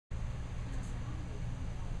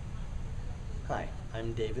Hi,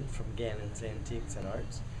 I'm David from Gannons Antiques and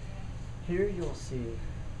Arts. Here you'll see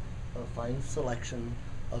a fine selection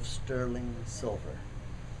of sterling silver.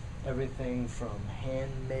 Everything from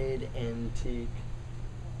handmade antique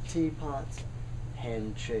teapots,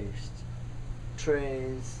 hand-chased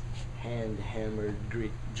trays, hand-hammered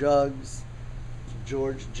Greek jugs,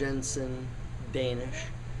 Georg Jensen Danish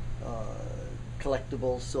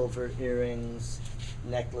collectible silver earrings,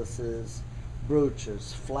 necklaces,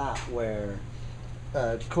 brooches, flatware,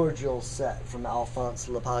 cordial set from Alphonse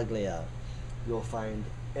Lapaglia. You'll find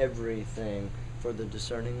everything for the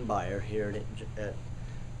discerning buyer here at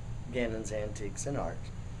Gannon's Antiques and Art.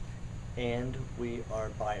 And we are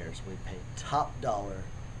buyers. We pay top dollar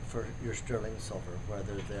for your sterling silver,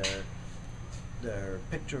 whether they're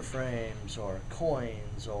picture frames or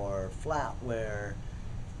coins or flatware.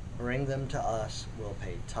 Bring them to us. We'll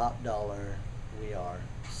pay top dollar. We are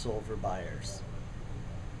silver buyers.